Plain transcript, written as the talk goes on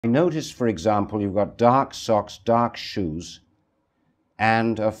I noticed, for example, you've got dark socks, dark shoes,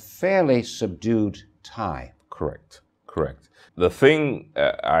 and a fairly subdued tie. Correct, correct. The thing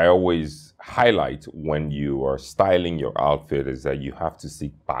I always highlight when you are styling your outfit is that you have to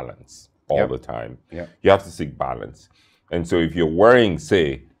seek balance all the time. You have to seek balance. And so if you're wearing,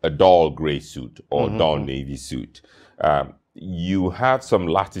 say, a dull gray suit or dull navy suit, you have some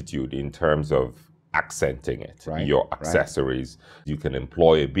latitude in terms of accenting it, your accessories. You can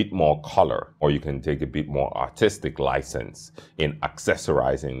employ a bit more color, or you can take a bit more artistic license in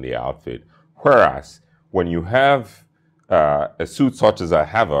accessorizing the outfit. Whereas when you have a suit such as I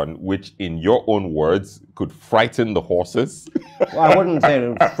have on, which in your own words could frighten the horses. Well, I wouldn't say it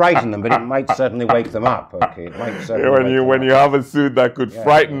would frighten them, but it might certainly wake them up. Okay, it might certainly when you have a suit that could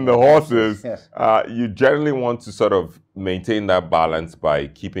frighten the horses, you generally want to sort of maintain that balance by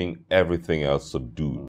keeping everything else subdued.